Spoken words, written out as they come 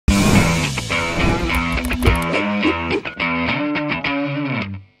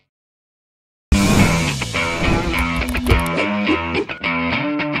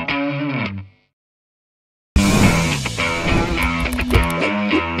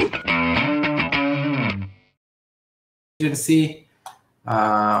agency.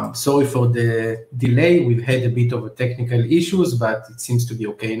 Sorry for the delay. We've had a bit of technical issues, but it seems to be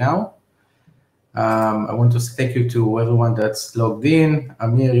okay now. I want to thank you to everyone that's logged in.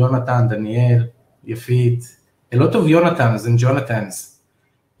 Amir, Jonathan, Daniel, Yafit, a lot of Jonathans and Jonathans,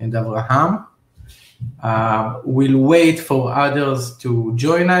 and Abraham. We'll wait for others to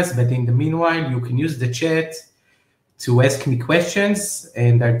join us, but in the meanwhile, you can use the chat to ask me questions,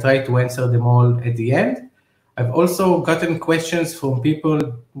 and I'll try to answer them all at the end. I've also gotten questions from people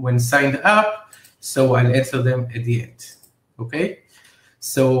when signed up, so I'll answer them at the end, okay?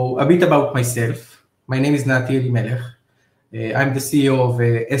 So a bit about myself. My name is Nati Elimelech. I'm the CEO of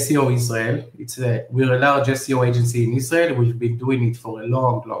SEO Israel. We're a large SEO agency in Israel. We've been doing it for a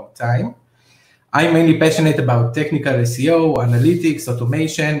long, long time. I'm mainly passionate about technical SEO, analytics,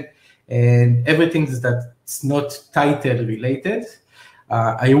 automation, and everything that's not title related.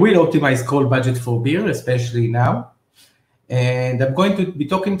 I will optimize call budget for beer, especially now. And I'm going to be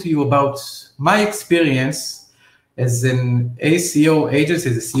talking to you about my experience as an SEO agency,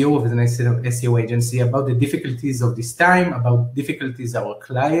 as a CEO of an SEO agency, about the difficulties of this time, about difficulties our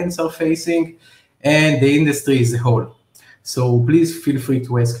clients are facing, and the industry as a whole. So please feel free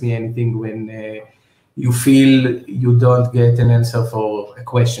to ask me anything when you feel you don't get an answer for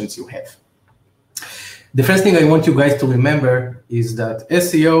questions you have. The first thing I want you guys to remember is that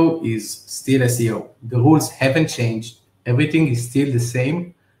SEO is still SEO. The rules haven't changed. Everything is still the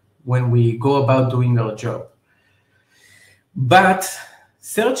same when we go about doing our job. But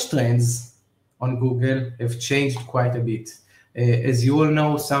search trends on Google have changed quite a bit. As you all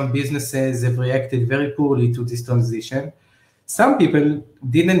know, some businesses have reacted very poorly to this transition. Some people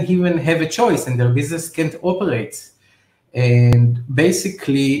didn't even have a choice and their business can't operate. And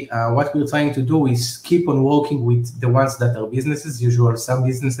basically, what we're trying to do is keep on working with the ones that are business as usual. Some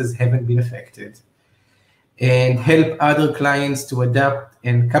businesses haven't been affected, and help other clients to adapt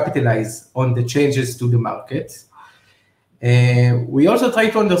and capitalize on the changes to the market. We also try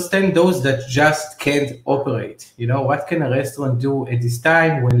to understand those that just can't operate. You know, what can a restaurant do at this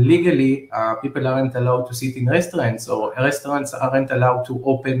time when legally people aren't allowed to sit in restaurants, or restaurants aren't allowed to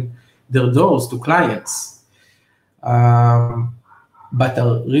open their doors to clients? But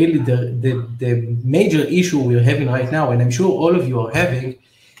really the major issue we're having right now, and I'm sure all of you are having,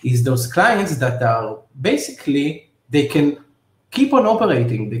 is those clients that are basically, they can keep on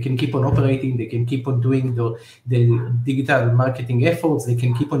operating, they can keep on doing the digital marketing efforts, they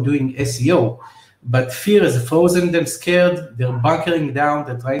can keep on doing SEO, but fear has frozen them scared, they're bunkering down,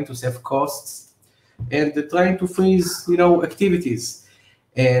 they're trying to save costs, and they're trying to freeze, activities.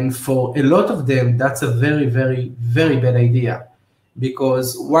 And for a lot of them, that's a very, very, very bad idea.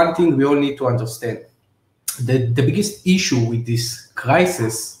 Because one thing we all need to understand, the biggest issue with this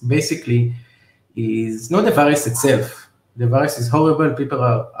crisis, basically, is not the virus itself. The virus is horrible, people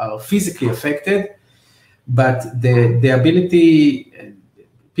are physically affected, but the ability,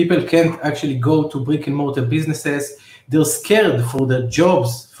 people can't actually go to brick and mortar businesses. They're scared for their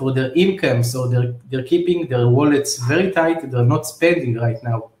jobs, for their income, so they're keeping their wallets very tight. They're not spending right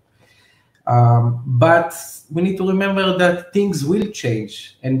now. But we need to remember that things will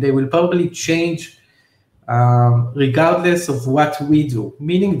change, and they will probably change regardless of what we do,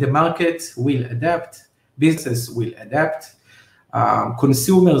 meaning the market will adapt, businesses will adapt,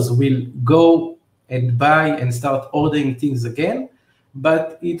 consumers will go and buy and start ordering things again,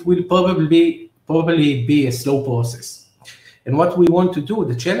 but it will probably be a slow process. And what we want to do,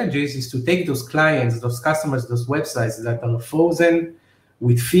 the challenge is to take those clients, those customers, those websites that are frozen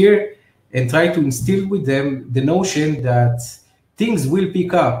with fear, and try to instill with them the notion that things will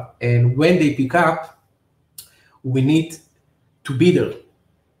pick up. And when they pick up, we need to be there.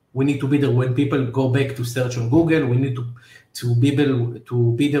 We need to be there when people go back to search on Google. We need to be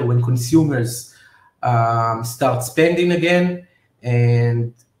there when consumers start spending again.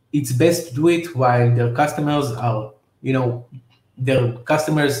 And it's best to do it while their customers are, their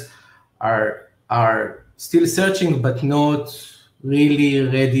customers are still searching, but not really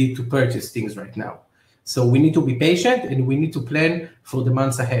ready to purchase things right now. So we need to be patient, and we need to plan for the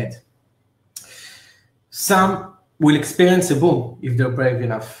months ahead. Some will experience a boom if they're brave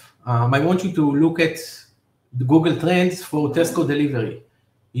enough. I want you to look at the Google Trends for Tesco delivery.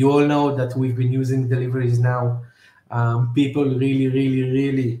 You all know that we've been using deliveries now. People really, really,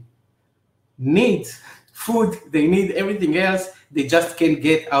 really need food. They need everything else. They just can't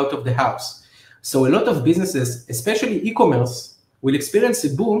get out of the house. So a lot of businesses, especially e-commerce, will experience a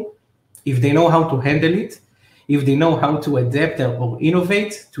boom if they know how to handle it, if they know how to adapt or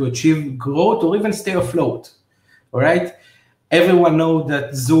innovate to achieve growth or even stay afloat. All right? Everyone knows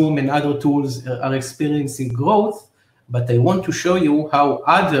that Zoom and other tools are experiencing growth, but I want to show you how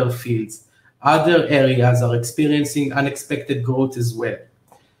other fields, other areas are experiencing unexpected growth as well.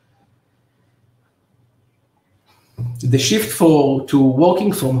 The shift to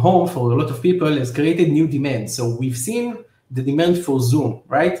working from home for a lot of people has created new demands. So we've seen the demand for Zoom,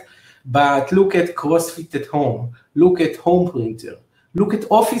 right? But look at CrossFit at home, look at home printer, look at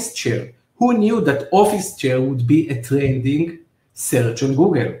office chair. Who knew that office chair would be a trending search on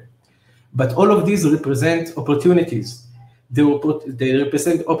Google? But all of these represent opportunities. They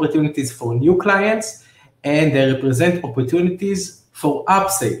represent opportunities for new clients, and they represent opportunities for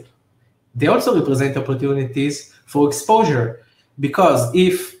upsell. They also represent opportunities for exposure, because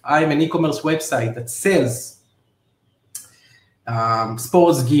if I'm an e-commerce website that sells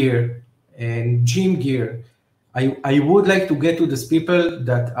sports gear and gym gear, I would like to get to these people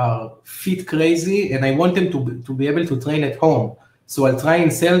that are fit crazy, and I want them to be able to train at home. So I'll try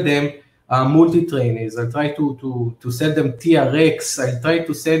and sell them multi-trainers. I'll try to sell them TRX. I'll try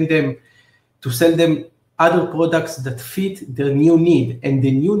to sell them other products that fit their new need. And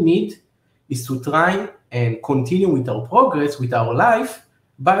the new need is to try and continue with our progress, with our life,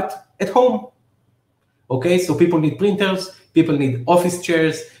 but at home. Okay, so people need printers, people need office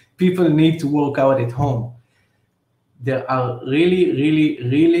chairs, people need to work out at home. There are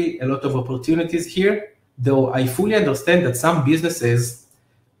really a lot of opportunities here, though I fully understand that some businesses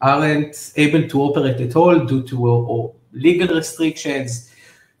aren't able to operate at all due to legal restrictions,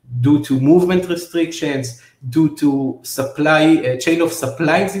 due to movement restrictions, due to chain of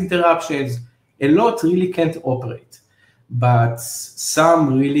supplies interruptions. A lot really can't operate, but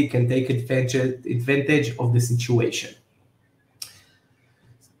some really can take advantage of the situation.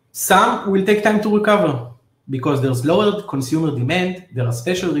 Some will take time to recover because there's lowered consumer demand. There are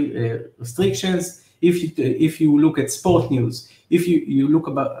special restrictions. If you look at sport news, if you look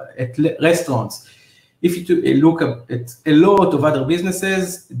at restaurants, if you look at a lot of other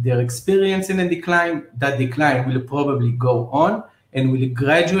businesses, they're experiencing a decline. That decline will probably go on and will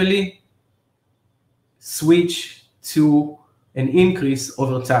gradually switch to an increase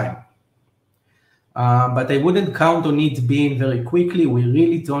over time. But I wouldn't count on it being very quickly. We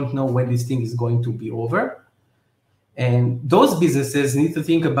really don't know when this thing is going to be over. And those businesses need to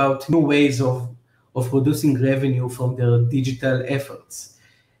think about new ways of producing revenue from their digital efforts.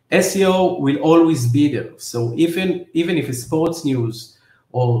 SEO will always be there. So even if it's sports news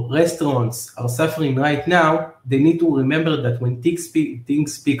or restaurants are suffering right now, they need to remember that when things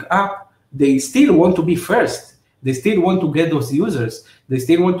pick up, they still want to be first. They still want to get those users. They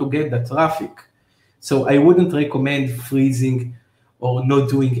still want to get the traffic. So I wouldn't recommend freezing or not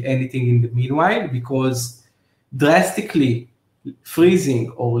doing anything in the meanwhile, because drastically freezing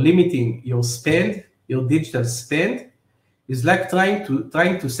or limiting your spend, your digital spend, is like trying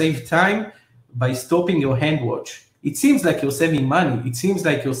to save time by stopping your hand watch. It seems like you're saving money. It seems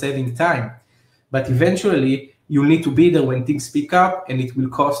like you're saving time, but eventually you'll need to be there when things pick up, and it will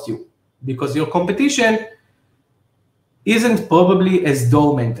cost you because your competition isn't probably as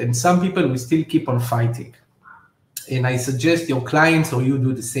dormant, and some people will still keep on fighting. And I suggest your clients or you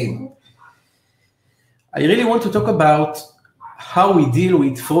do the same. I really want to talk about how we deal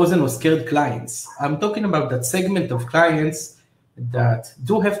with frozen or scared clients. I'm talking about that segment of clients that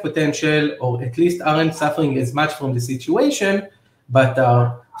do have potential, or at least aren't suffering as much from the situation, but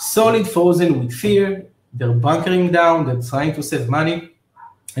are solid frozen with fear. They're bunkering down, they're trying to save money,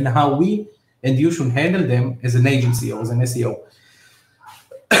 and how we and you should handle them as an agency or as an SEO.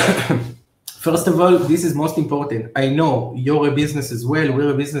 First of all, this is most important. I know you're a business as well,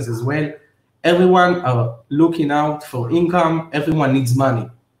 we're a business as well. Everyone are looking out for income, everyone needs money,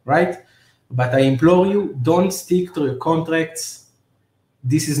 right? But I implore you, don't stick to your contracts.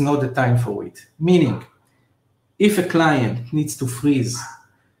 This is not the time for it. Meaning, if a client needs to freeze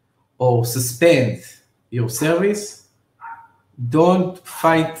or suspend your service, don't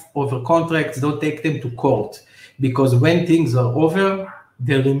fight over contracts, don't take them to court, because when things are over,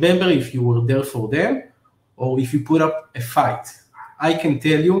 they'll remember if you were there for them or if you put up a fight. I can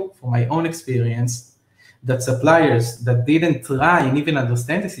tell you from my own experience that suppliers that didn't try and even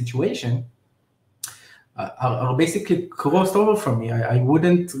understand the situation are basically crossed over from me. I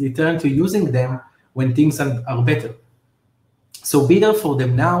wouldn't return to using them when things are better. So be there for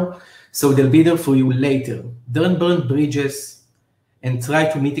them now, so they'll be there for you later. Don't burn bridges, and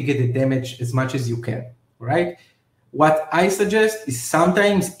try to mitigate the damage as much as you can, right? What I suggest is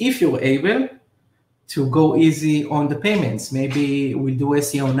sometimes, if you're able, to go easy on the payments. Maybe we'll do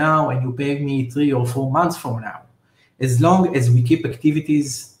SEO now and you pay me 3 or 4 months from now. As long as we keep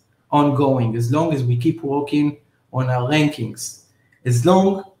activities ongoing, as long as we keep working on our rankings, as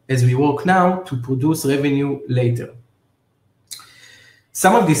long as we work now to produce revenue later.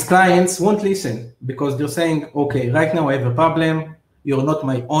 Some of these clients won't listen because they're saying, okay, right now I have a problem. You're not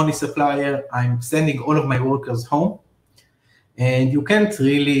my only supplier. I'm sending all of my workers home. And you can't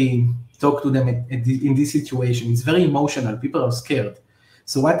really talk to them in this situation. It's very emotional. People are scared.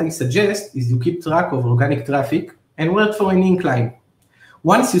 So what I suggest is you keep track of organic traffic and work for an incline.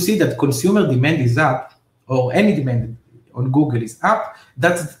 Once you see that consumer demand is up, or any demand on Google is up,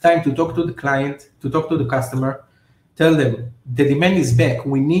 that's the time to talk to the client, to talk to the customer, tell them the demand is back.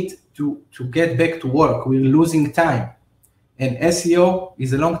 We need to get back to work. We're losing time. And SEO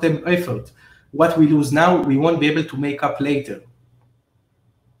is a long-term effort. What we lose now, we won't be able to make up later.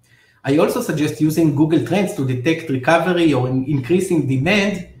 I also suggest using Google Trends to detect recovery or increasing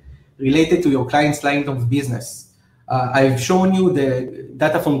demand related to your client's line of business. I've shown you the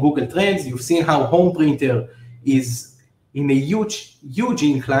data from Google Trends. You've seen how home printer is in a huge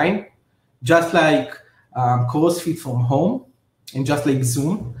incline, just like CrossFit from home and just like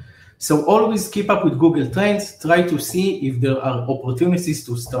Zoom. So always keep up with Google Trends. Try to see if there are opportunities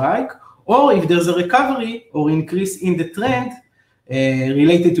to strike or if there's a recovery or increase in the trend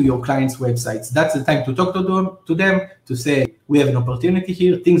related to your clients' websites. That's the time to talk to them to say, we have an opportunity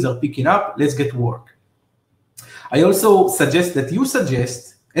here, things are picking up, let's get to work. I also suggest that you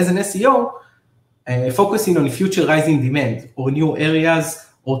suggest, as an SEO, focusing on future rising demand or new areas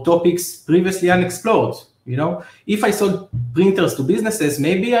or topics previously unexplored. You know, if I sold printers to businesses,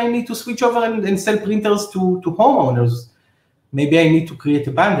 maybe I need to switch over and sell printers to homeowners. Maybe I need to create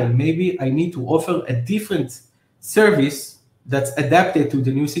a bundle. Maybe I need to offer a different service that's adapted to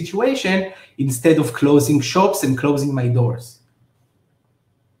the new situation instead of closing shops and closing my doors.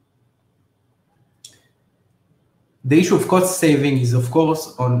 The issue of cost saving is, of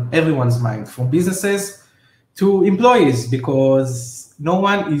course, on everyone's mind, from businesses to employees, because no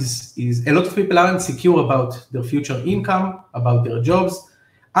one is a lot of people are insecure about their future income, about their jobs.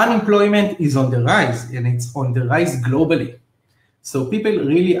 Unemployment is on the rise, and it's on the rise globally. So people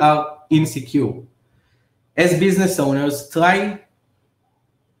really are insecure. As business owners, try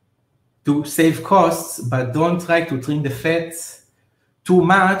to save costs, but don't try to trim the fat too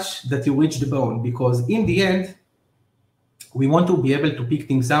much that you reach the bone, because in the end, we want to be able to pick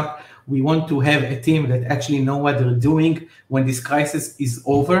things up. We want to have a team that actually know what they're doing when this crisis is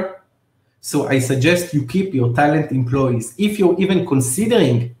over. So I suggest you keep your talent employees. If you're even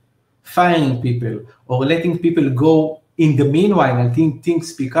considering firing people or letting people go in the meanwhile until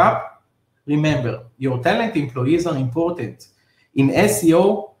things pick up, remember, your talent employees are important. In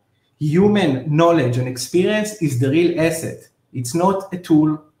SEO, human knowledge and experience is the real asset. It's not a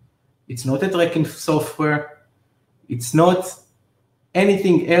tool. It's not a tracking software. It's not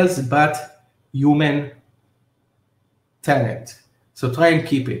anything else but human talent. So try and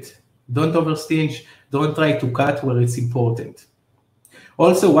keep it. Don't overstinge. Don't try to cut where it's important.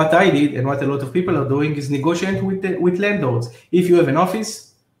 Also, what I did and what a lot of people are doing is negotiate with landlords. If you have an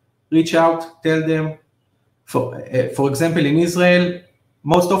office, reach out, tell them. For example, in Israel,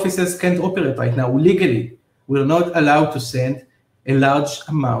 most offices can't operate right now legally. We're not allowed to send a large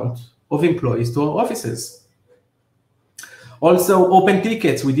amount of employees to our offices. Also, open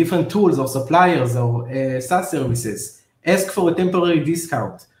tickets with different tools or suppliers or SaaS services. Ask for a temporary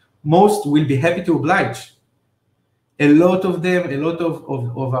discount. Most will be happy to oblige. A lot of them, a lot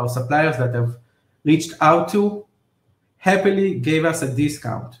of our suppliers that have reached out to happily gave us a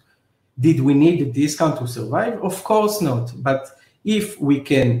discount. Did we need the discount to survive? Of course not. But if we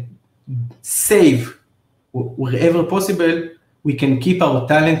can save wherever possible, we can keep our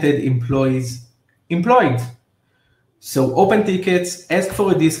talented employees employed. So open tickets, ask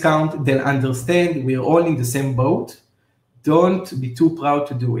for a discount, then understand we're all in the same boat. Don't be too proud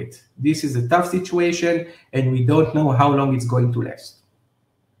to do it. This is a tough situation, and we don't know how long it's going to last.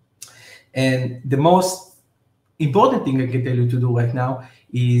 And the most important thing I can tell you to do right now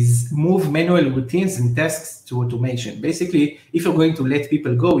is move manual routines and tasks to automation. Basically, if you're going to let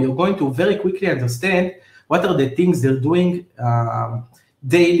people go, you're going to very quickly understand what are the things they're doing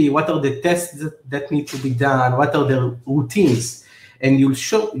daily, what are the tests that need to be done, what are their routines. And you'll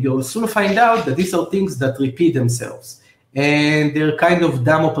soon find out that these are things that repeat themselves. And they're kind of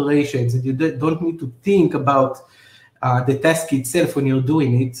dumb operations, and you don't need to think about the task itself when you're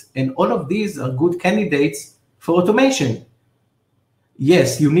doing it. And all of these are good candidates for automation.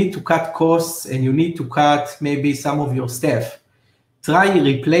 Yes, you need to cut costs, and you need to cut maybe some of your staff. Try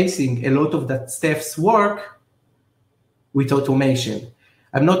replacing a lot of that staff's work with automation.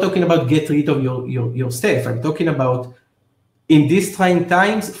 I'm not talking about get rid of your staff. I'm talking about, in these trying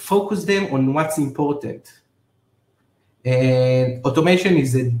times, focus them on what's important. And automation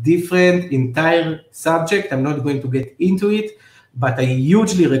is a different entire subject. I'm not going to get into it, but I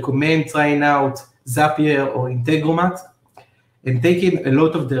hugely recommend trying out Zapier or Integromat and taking a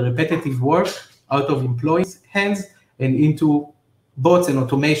lot of the repetitive work out of employees' hands and into bots and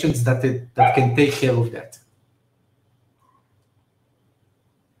automations that can take care of that.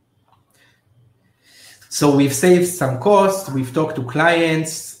 So we've saved some costs, we've talked to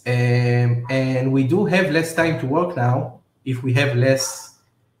clients, and we do have less time to work now if we have less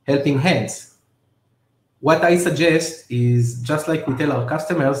helping hands. What I suggest is, just like we tell our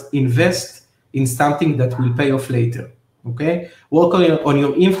customers, invest in something that will pay off later, okay? Work on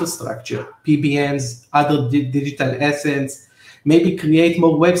your infrastructure, PBNs, other digital assets, maybe create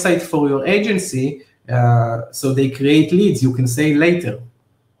more websites for your agency so they create leads you can sell later.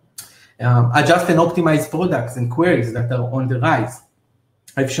 Adjust and optimize products and queries that are on the rise.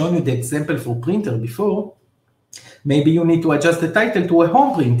 I've shown you the example for printer before. Maybe you need to adjust the title to a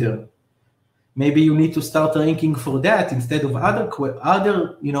home printer. Maybe you need to start ranking for that instead of other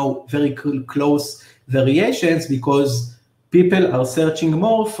very close variations, because people are searching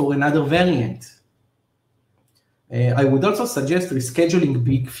more for another variant. I would also suggest rescheduling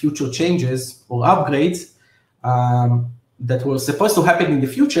big future changes or upgrades that were supposed to happen in the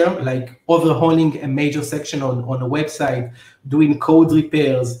future, like overhauling a major section on a website, doing code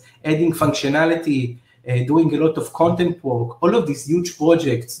repairs, adding functionality, doing a lot of content work, all of these huge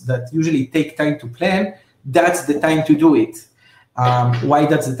projects that usually take time to plan. That's the time to do it. Why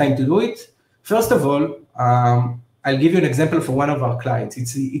that's the time to do it? First of all, I'll give you an example for one of our clients.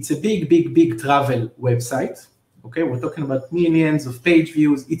 It's a big travel website. Okay, we're talking about millions of page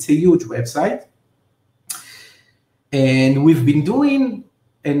views. It's a huge website. And we've been doing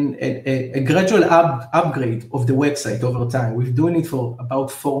a gradual upgrade of the website over time. We've been doing it for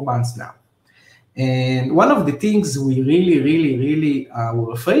about 4 months now. And one of the things we really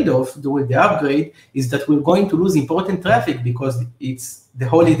were afraid of doing the upgrade is that we're going to lose important traffic because it's the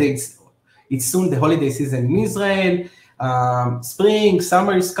holidays. It's soon the holiday season in Israel. Spring,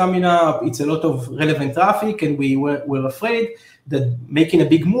 summer is coming up. It's a lot of relevant traffic, and we're afraid that making a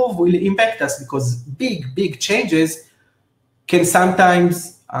big move will impact us, because big changes can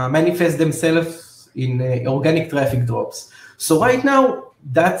sometimes manifest themselves in organic traffic drops. So right now,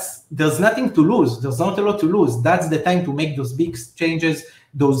 there's nothing to lose. There's not a lot to lose. That's the time to make those big changes,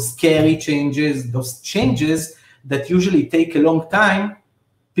 those scary changes, those changes that usually take a long time.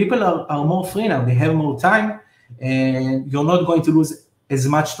 People are more free now. They have more time, and you're not going to lose as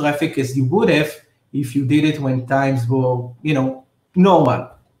much traffic as you would have if you did it when times were, normal.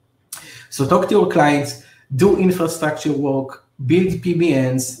 So talk to your clients, do infrastructure work, build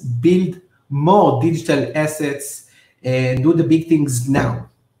PBNs, build more digital assets, and do the big things now.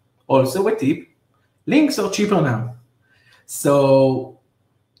 Also a tip, links are cheaper now. So,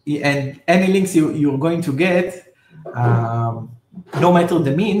 and any links you're going to get, no matter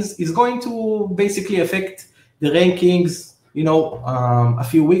the means, is going to basically affect the rankings, a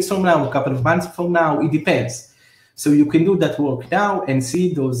few weeks from now, a couple of months from now, it depends. So you can do that work now and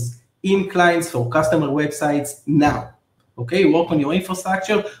see those inclines for customer websites now. Okay, work on your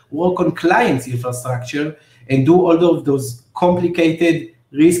infrastructure, work on clients' infrastructure, and do all of those complicated,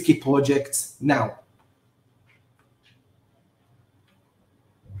 risky projects now.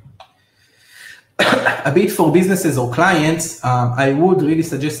 A bit for businesses or clients, I would really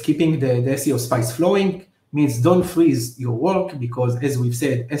suggest keeping the SEO spice flowing. Means don't freeze your work, because as we've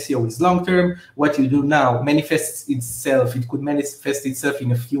said, SEO is long-term. What you do now manifests itself. It could manifest itself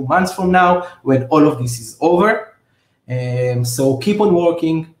in a few months from now when all of this is over. So keep on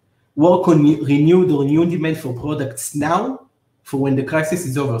working. Work on renewed or new demand for products now for when the crisis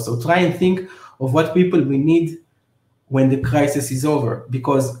is over. So try and think of what people will need when the crisis is over,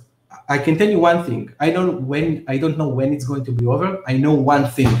 because I can tell you one thing. I don't know when it's going to be over. I know one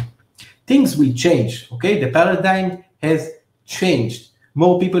thing. Things will change, okay? The paradigm has changed.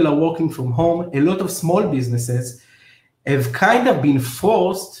 More people are working from home. A lot of small businesses have kind of been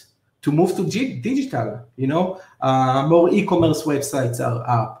forced to move to digital, more e-commerce websites are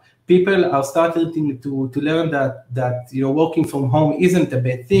up. People are starting to learn that working from home isn't a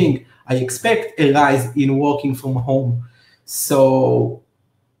bad thing. I expect a rise in working from home. So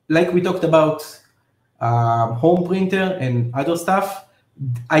like we talked about home printer and other stuff,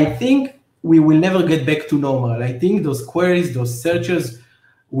 I think we will never get back to normal. I think those queries, those searches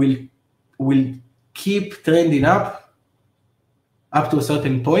will keep trending up to a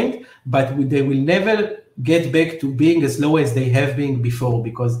certain point, but they will never get back to being as low as they have been before,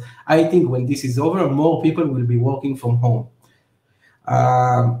 because I think when this is over, more people will be working from home.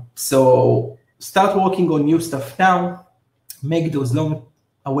 So start working on new stuff now, make those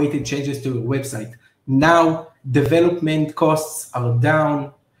long-awaited changes to your website Now development costs are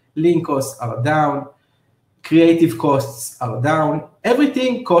down, link costs are down, creative costs are down.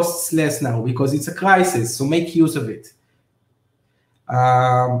 Everything costs less now because it's a crisis, so make use of it.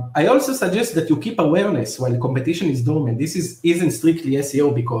 I also suggest that you keep awareness while competition is dormant. This isn't strictly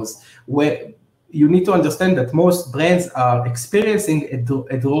SEO because you need to understand that most brands are experiencing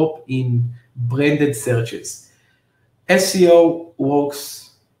a drop in branded searches. SEO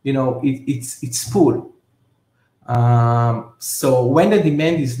works, it's pull. So when the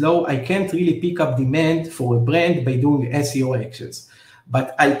demand is low, I can't really pick up demand for a brand by doing SEO actions,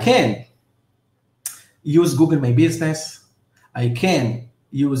 but I can use Google My Business. I can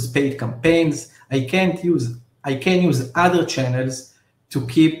use paid campaigns. I can use other channels to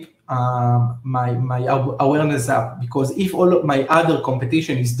keep my awareness up, because if all of my other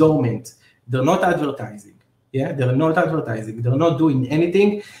competition is dormant, they're not advertising. Yeah, they're not advertising. They're not doing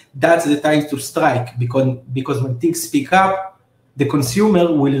anything. That's the time to strike, because when things pick up, the consumer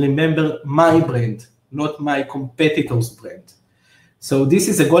will remember my brand, not my competitor's brand. So this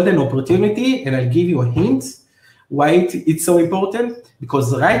is a golden opportunity, and I'll give you a hint why it's so important.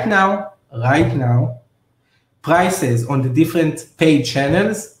 Because right now, prices on the different paid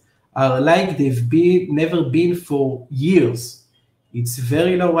channels are like they've never been for years. It's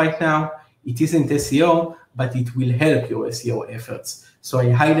very low right now. It isn't SEO, but it will help your SEO efforts. So I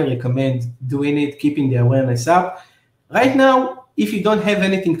highly recommend doing it, keeping the awareness up. Right now, if you don't have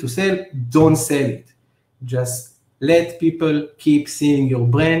anything to sell, don't sell it. Just let people keep seeing your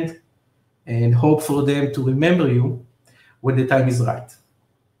brand and hope for them to remember you when the time is right.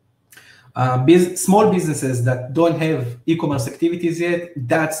 Small businesses that don't have e-commerce activities yet,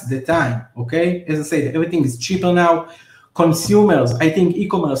 that's the time, okay? As I said, everything is cheaper now. Consumers, I think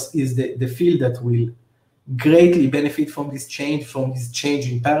e-commerce is the field that will greatly benefit from this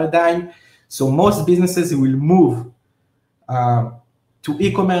change in paradigm. So most businesses will move to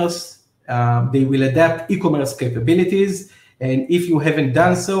e-commerce. They will adapt e-commerce capabilities. And if you haven't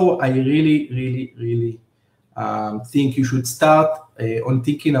done so, I really think you should start on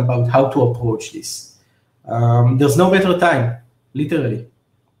thinking about how to approach this. There's no better time, literally.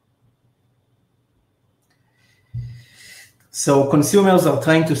 So consumers are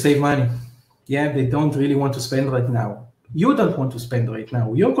trying to save money. Yeah, they don't really want to spend right now. You don't want to spend right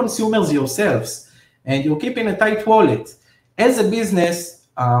now. You're consumers yourselves, and you're keeping a tight wallet. As a business,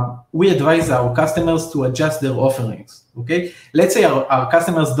 we advise our customers to adjust their offerings, okay? Let's say our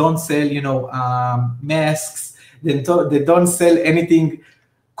customers don't sell, masks, they don't sell anything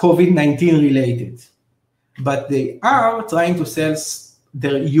COVID-19 related, but they are trying to sell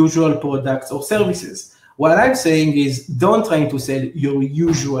their usual products or services. What I'm saying is, don't try to sell your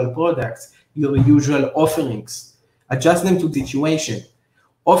usual products, your usual offerings. Adjust them to the situation.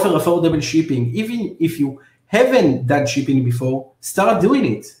 Offer affordable shipping. Even if you haven't done shipping before, start doing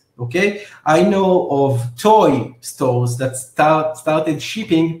it, okay? I know of toy stores that started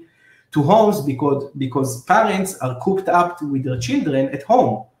shipping to homes because parents are cooped up with their children at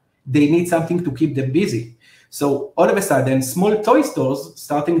home. They need something to keep them busy. So all of a sudden, small toy stores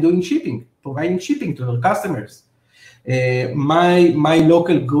starting doing shipping, providing shipping to their customers. My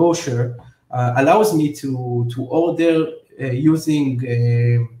local grocer allows me to order using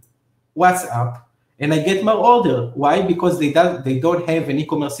WhatsApp, and I get my order. Why? Because they don't have an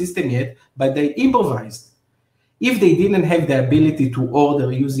e-commerce system yet, but they improvised. If they didn't have the ability to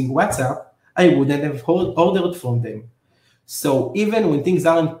order using WhatsApp, I wouldn't have ordered from them. So even when things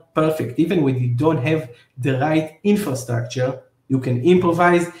aren't perfect, even when you don't have the right infrastructure, you can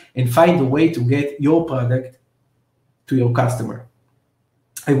improvise and find a way to get your product to your customer.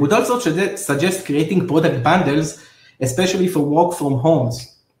 I would also suggest creating product bundles, especially for work from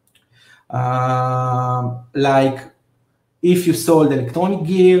homes. Like if you sold electronic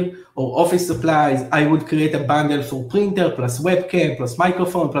gear or office supplies, I would create a bundle for printer plus webcam plus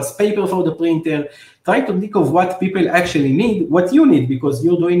microphone plus paper for the printer. Try to think of what people actually need, what you need, because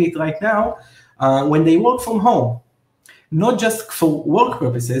you're doing it right now when they work from home. Not just for work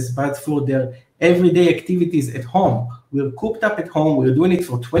purposes, but for their everyday activities at home. We're cooped up at home. We're doing it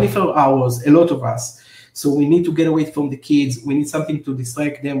for 24 hours, a lot of us. So we need to get away from the kids. We need something to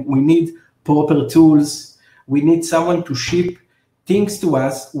distract them. We need proper tools. We need someone to ship things to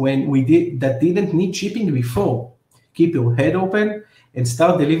us that didn't need shipping before. Keep your head open and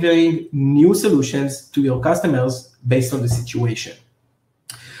start delivering new solutions to your customers based on the situation.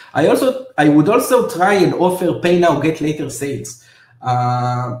 I would also try and offer pay now, get later sales.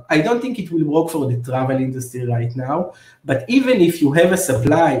 I don't think it will work for the travel industry right now, but even if you have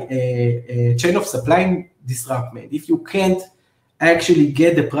a chain of supply disruption, if you can't actually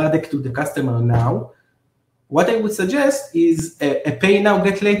get the product to the customer now, what I would suggest is a pay now,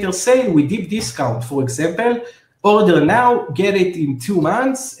 get later sale with deep discount. For example, order now, get it in 2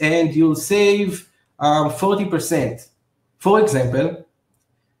 months, and you'll save 40%. For example,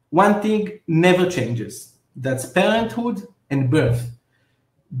 one thing never changes. That's parenthood and birth.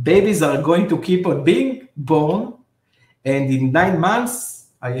 Babies are going to keep on being born, and in 9 months,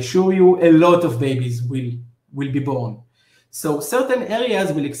 I assure you, a lot of babies will be born. So certain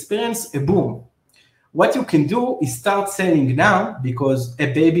areas will experience a boom. What you can do is start selling now, because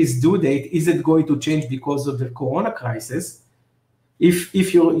a baby's due date isn't going to change because of the Corona crisis.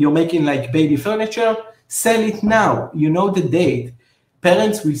 If you're making like baby furniture, sell it now. You know the date.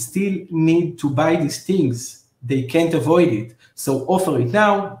 Parents will still need to buy these things. They can't avoid it. So offer it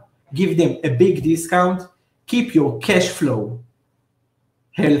now, give them a big discount, keep your cash flow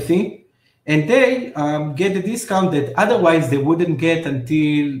healthy, and they get the discount that otherwise they wouldn't get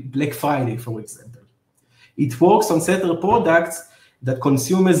until Black Friday, for example. It works on certain products that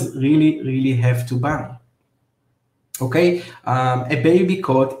consumers really have to buy. Okay, a baby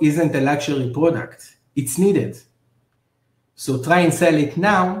coat isn't a luxury product. It's needed. So try and sell it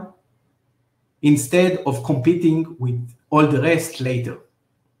now instead of competing with all the rest later.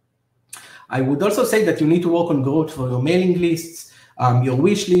 I would also say that you need to work on growth for your mailing lists, your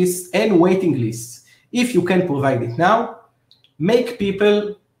wish lists, and waiting lists. If you can provide it now, make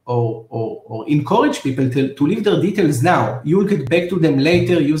people or encourage people to leave their details now. You'll get back to them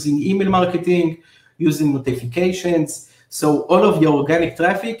later using email marketing, using notifications. So all of your organic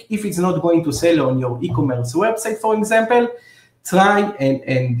traffic, if it's not going to sell on your e-commerce website, for example, try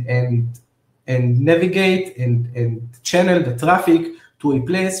and navigate and channel the traffic to a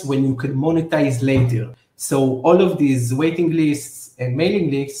place when you can monetize later. So all of these waiting lists and mailing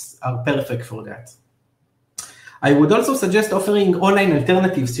lists are perfect for that. I would also suggest offering online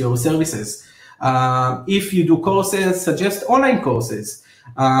alternatives to your services. If you do courses, suggest online courses.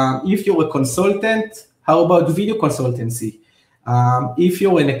 If you're a consultant, how about video consultancy? If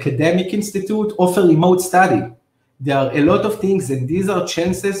you're an academic institute, offer remote study. There are a lot of things, and these are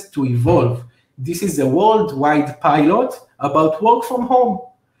chances to evolve. This is a worldwide pilot about work from home,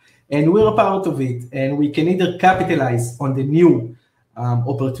 and we're a part of it, and we can either capitalize on the new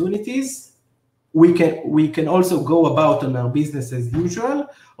opportunities. We can also go about on our business as usual,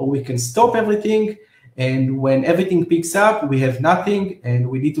 or we can stop everything, and when everything picks up, we have nothing, and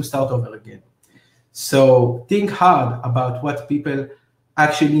we need to start over again. So think hard about what people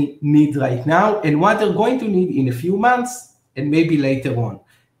actually need right now and what they're going to need in a few months and maybe later on.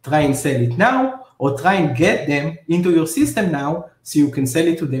 Try and sell it now, or try and get them into your system now so you can sell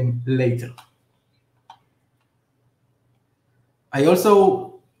it to them later. I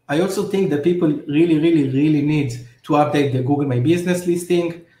also think that people really need to update the Google My Business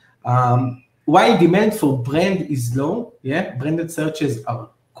listing. While demand for brand is low, branded searches are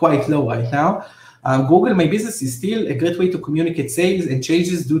quite low right now, Google My Business is still a great way to communicate sales and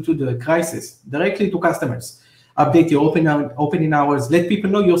changes due to the crisis directly to customers. Update your opening hours, let people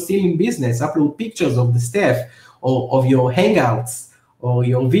know you're still in business, upload pictures of the staff or of your hangouts or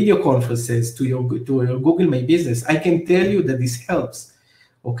your video conferences to your Google My Business. I can tell you that this helps.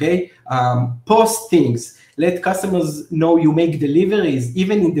 Okay, post things, let customers know you make deliveries,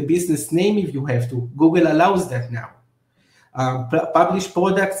 even in the business name if you have to. Google allows that now. Publish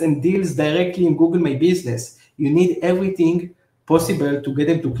products and deals directly in Google My Business. You need everything possible to get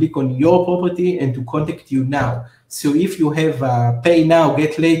them to click on your property and to contact you now. So if you have pay now,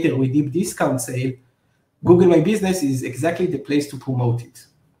 get later with deep discount sale, Google My Business is exactly the place to promote it.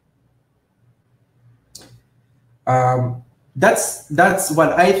 That's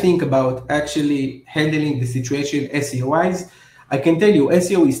what I think about actually handling the situation SEO-wise. I can tell you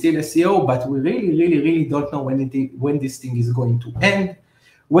SEO is still SEO, but we really don't know when this thing is going to end,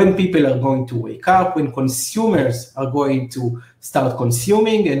 when people are going to wake up, when consumers are going to start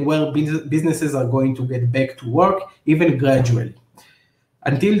consuming, and where businesses are going to get back to work, even gradually.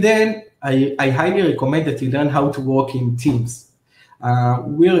 Until then, I highly recommend that you learn how to work in teams.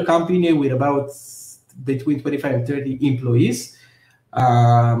 We're a company with about between 25 and 30 employees.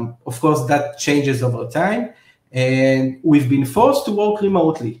 Of course, that changes over time, and we've been forced to work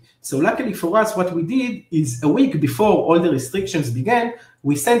remotely. So luckily for us, what we did is a week before all the restrictions began,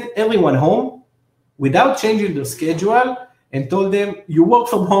 we sent everyone home without changing their schedule and told them, you work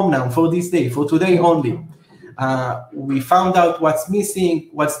from home now for this day, for today only. We found out what's missing,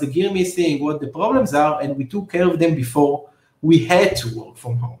 what's the gear missing, what the problems are, and we took care of them before we had to work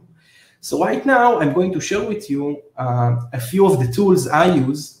from home. So right now, I'm going to share with you a few of the tools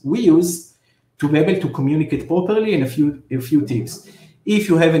we use to be able to communicate properly, and a few tips. If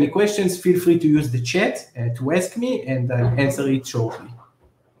you have any questions, feel free to use the chat to ask me, and I'll answer it shortly.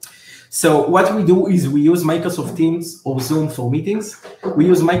 So what we do is we use Microsoft Teams or Zoom for meetings. We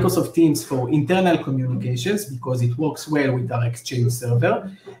use Microsoft Teams for internal communications because it works well with our Exchange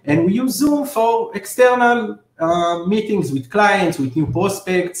server. And we use Zoom for external meetings with clients, with new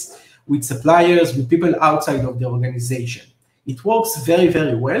prospects, with suppliers, with people outside of the organization. It works very,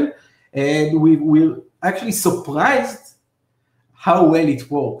 very well. And we're actually surprised how well it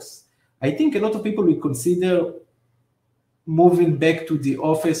works. I think a lot of people will consider moving back to the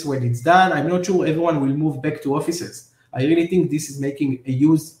office when it's done. I'm not sure everyone will move back to offices. I really think this is making a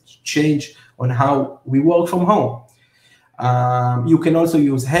huge change on how we work from home. You can also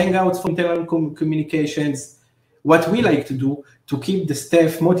use Hangouts for internal communications. What we like to do to keep the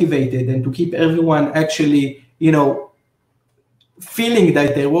staff motivated and to keep everyone actually, feeling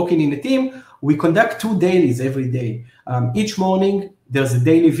that they're working in a team, we conduct 2 dailies every day. Each morning, there's a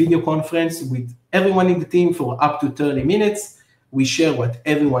daily video conference with everyone in the team for up to 30 minutes. We share what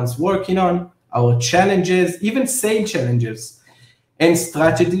everyone's working on, our challenges, even same challenges, and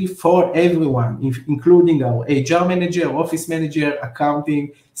strategy for everyone, including our HR manager, office manager,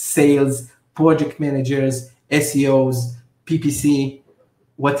 accounting, sales, project managers, SEOs, PPC,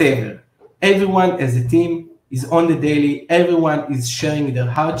 whatever. Everyone as a team is on the daily. Everyone is sharing their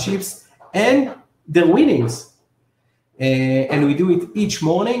hardships and their winnings. And we do it each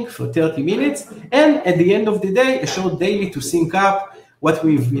morning for 30 minutes. And at the end of the day, a short daily to sync up what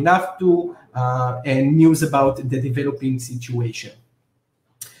we've been up to and news about the developing situation.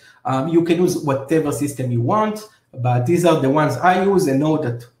 You can use whatever system you want, but these are the ones I use and know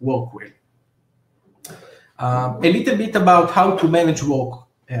that work well. A little bit about how to manage work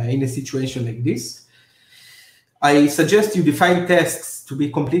in a situation like this. I suggest you define tasks to be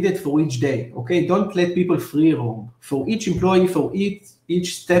completed for each day, okay? Don't let people free roam. For each employee, for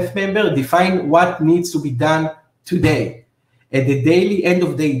each staff member, define what needs to be done today. At the daily, end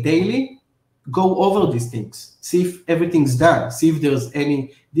of day daily, go over these things. See if everything's done. See if there's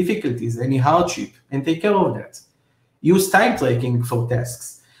any difficulties, any hardship, and take care of that. Use time tracking for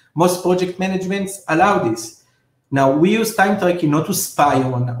tasks. Most project managements allow this. Now, we use time tracking not to spy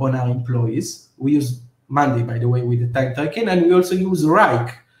on our employees. We use Monday, by the way, with the time tracking, and we also use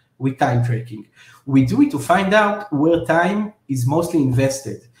Rike with time tracking. We do it to find out where time is mostly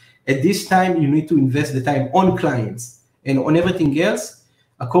invested. At this time, you need to invest the time on clients and on everything else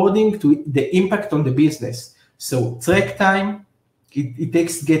according to the impact on the business. So track time, it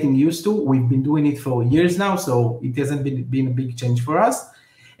takes getting used to. We've been doing it for years now, so it hasn't been a big change for us.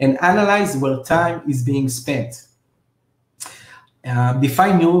 And analyze where time is being spent.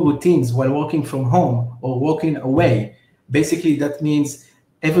 Define new routines while working from home or working away. Basically, that means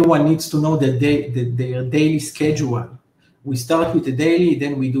everyone needs to know their daily schedule. We start with a daily,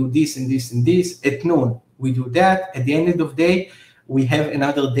 then we do this and this and this. At noon, we do that. At the end of the day, we have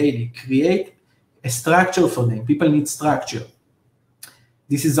another daily. Create a structure for them. People need structure.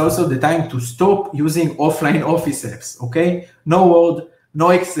 This is also the time to stop using offline office apps, okay? No Word, no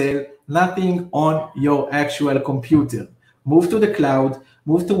Excel, nothing on your actual computer. Move to the cloud,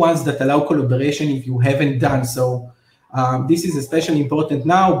 move to ones that allow collaboration if you haven't done so. This is especially important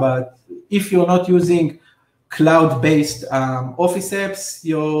now, but if you're not using cloud-based office apps,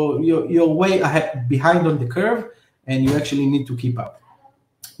 you're way behind on the curve, and you actually need to keep up.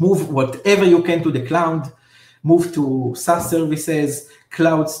 Move whatever you can to the cloud, move to SaaS services,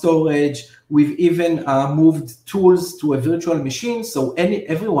 cloud storage. We've even moved tools to a virtual machine, so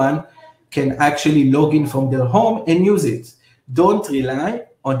everyone can actually log in from their home and use it. Don't rely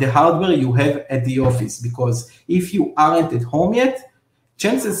on the hardware you have at the office, because if you aren't at home yet,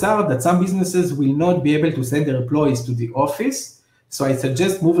 chances are that some businesses will not be able to send their employees to the office. So I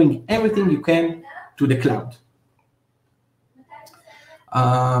suggest moving everything you can to the cloud.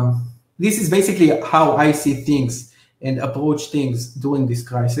 This is basically how I see things and approach things during this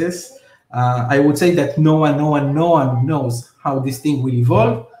crisis. I would say that no one knows how this thing will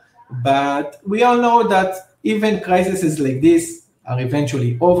evolve. But we all know that even crises like this are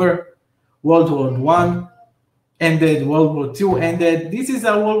eventually over. World War I ended, World War II ended. This is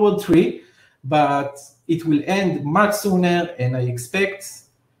our World War III, but it will end much sooner, and I expect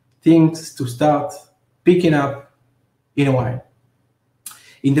things to start picking up in a while.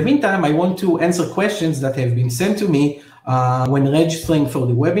 In the meantime, I want to answer questions that have been sent to me when registering for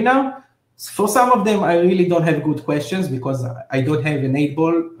the webinar. For some of them, I really don't have good questions because I don't have an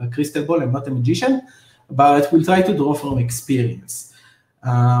 8-ball, a crystal ball. I'm not a magician, but we'll try to draw from experience.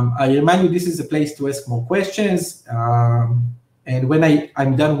 I remind you, this is a place to ask more questions. And when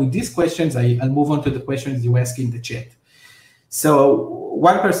I'm done with these questions, I'll move on to the questions you ask in the chat. So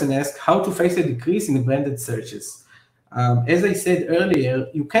one person asked how to face a decrease in branded searches. As I said earlier,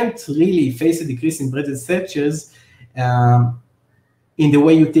 you can't really face a decrease in branded searches in the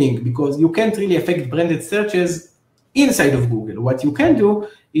way you think, because you can't really affect branded searches inside of Google. What you can do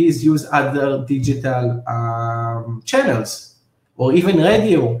is use other digital channels or even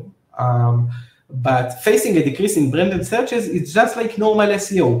radio. But facing a decrease in branded searches is just like normal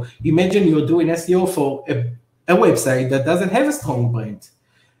SEO. Imagine you're doing SEO for a website that doesn't have a strong brand.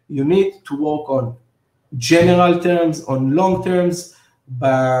 You need to work on general terms, on long terms,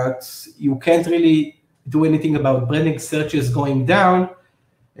 but you can't really do anything about branding searches going down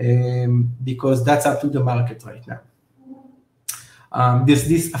because that's up to the market right now. Does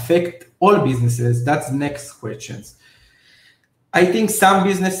this affect all businesses? That's the next questions. I think some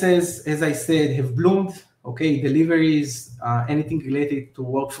businesses, as I said, have bloomed. Okay, deliveries, anything related to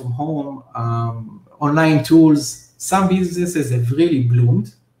work from home, online tools. Some businesses have really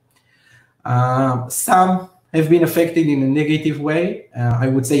bloomed. Some have been affected in a negative way. I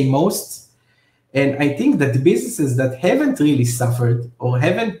would say most. And I think that the businesses that haven't really suffered or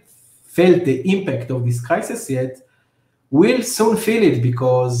haven't felt the impact of this crisis yet will soon feel it,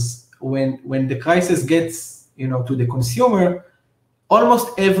 because when the crisis gets, to the consumer, almost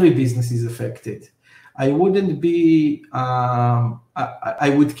every business is affected. I wouldn't be,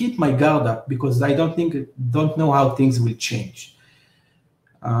 I would keep my guard up because I don't know how things will change.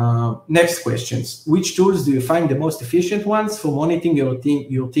 Next questions. Which tools do you find the most efficient ones for monitoring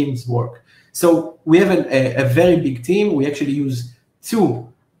your team's work? So we have a very big team. We actually use two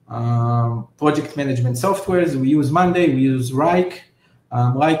project management softwares. We use Monday, we use Rike.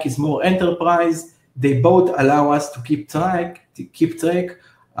 Rike is more enterprise. They both allow us to keep track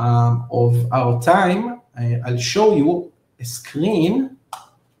of our time. I'll show you a screen.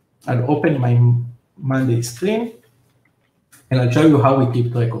 I'll open my Monday screen and I'll show you how we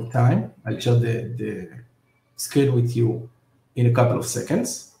keep track of time. I'll share the screen with you in a couple of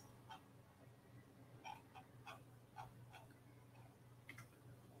seconds.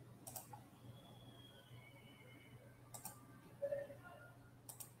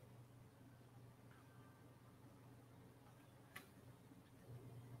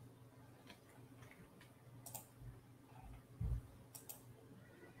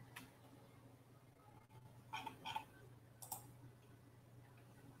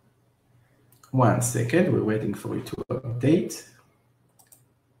 One second, we're waiting for it to update.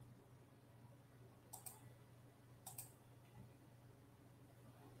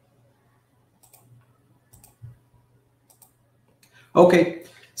 Okay,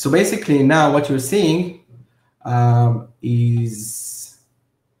 so basically now what you're seeing is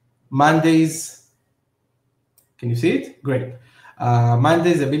Monday's, can you see it? Great.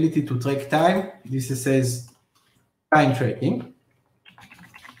 Monday's ability to track time. This says time tracking.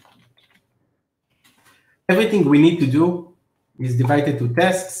 Everything we need to do is divided to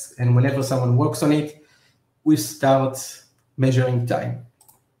tasks, and whenever someone works on it, we start measuring time.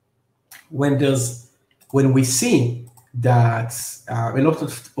 When we see that a lot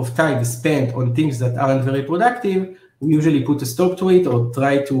of time is spent on things that aren't very productive, we usually put a stop to it or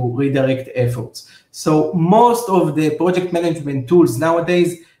try to redirect efforts. So most of the project management tools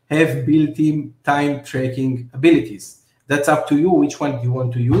nowadays have built-in time tracking abilities. That's up to you which one you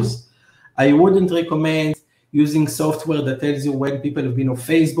want to use. I wouldn't recommend using software that tells you when people have been on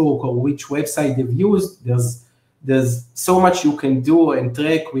Facebook or which website they've used. There's so much you can do and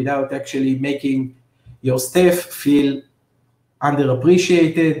track without actually making your staff feel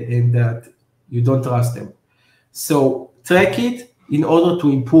underappreciated and that you don't trust them. So track it in order to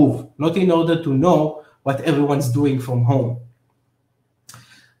improve, not in order to know what everyone's doing from home.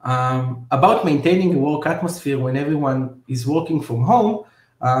 About maintaining a work atmosphere when everyone is working from home,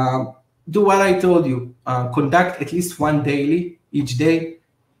 do what I told you. Conduct at least one daily each day.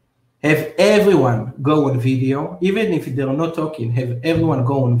 Have everyone go on video, even if they're not talking, have everyone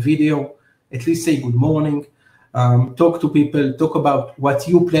go on video, at least say good morning, talk to people, talk about what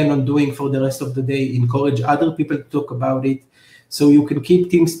you plan on doing for the rest of the day, encourage other people to talk about it, so you can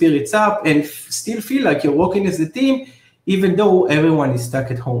keep team spirits up and still feel like you're working as a team, even though everyone is stuck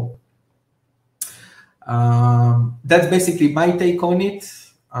at home. That's basically my take on it.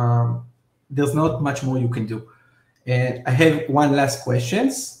 There's not much more you can do. And I have one last question.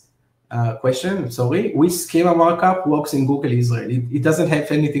 Which schema markup works in Google Israel? It doesn't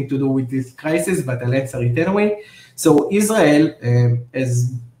have anything to do with this crisis, but I'll answer it anyway. So Israel,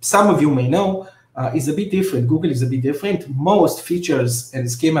 as some of you may know, is a bit different. Google is a bit different. Most features and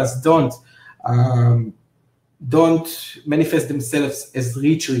schemas don't don't manifest themselves as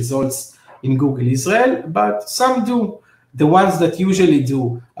rich results in Google Israel, but some do. The ones that usually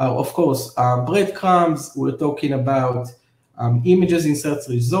do are, of course, breadcrumbs. We're talking about images in search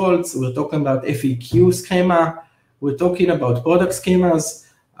results. We're talking about FAQ schema. We're talking about product schemas.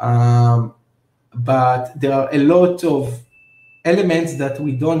 But there are a lot of elements that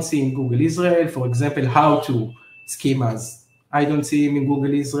we don't see in Google Israel. For example, how-to schemas. I don't see them in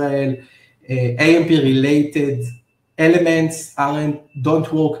Google Israel. AMP-related elements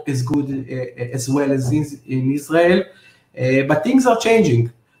don't work as good as well as in Israel. But things are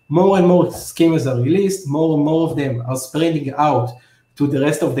changing. More and more schemas are released. More and more of them are spreading out to the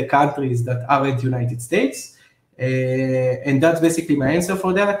rest of the countries that are in the United States. And that's basically my answer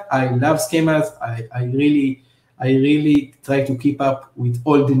for that. I love schemas. I really try to keep up with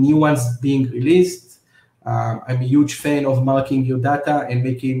all the new ones being released. I'm a huge fan of marking your data and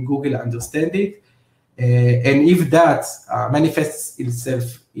making Google understand it. And if that manifests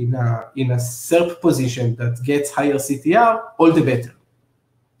itself in a SERP position that gets higher CTR, all the better.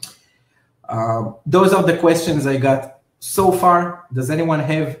 Those are the questions I got so far. Does anyone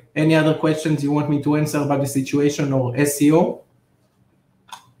have any other questions you want me to answer about the situation or SEO?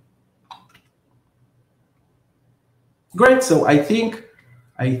 Great, so I think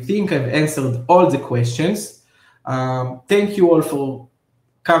I've answered all the questions. Thank you all for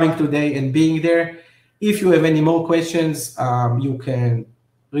coming today and being there. If you have any more questions, you can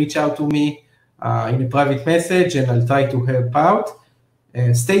reach out to me in a private message and I'll try to help out.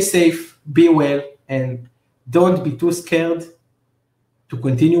 Stay safe, be well, and don't be too scared to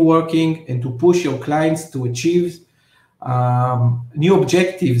continue working and to push your clients to achieve new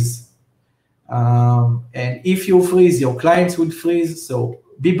objectives. And if you freeze, your clients will freeze. So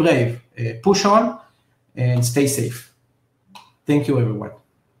be brave, push on, and stay safe. Thank you, everyone.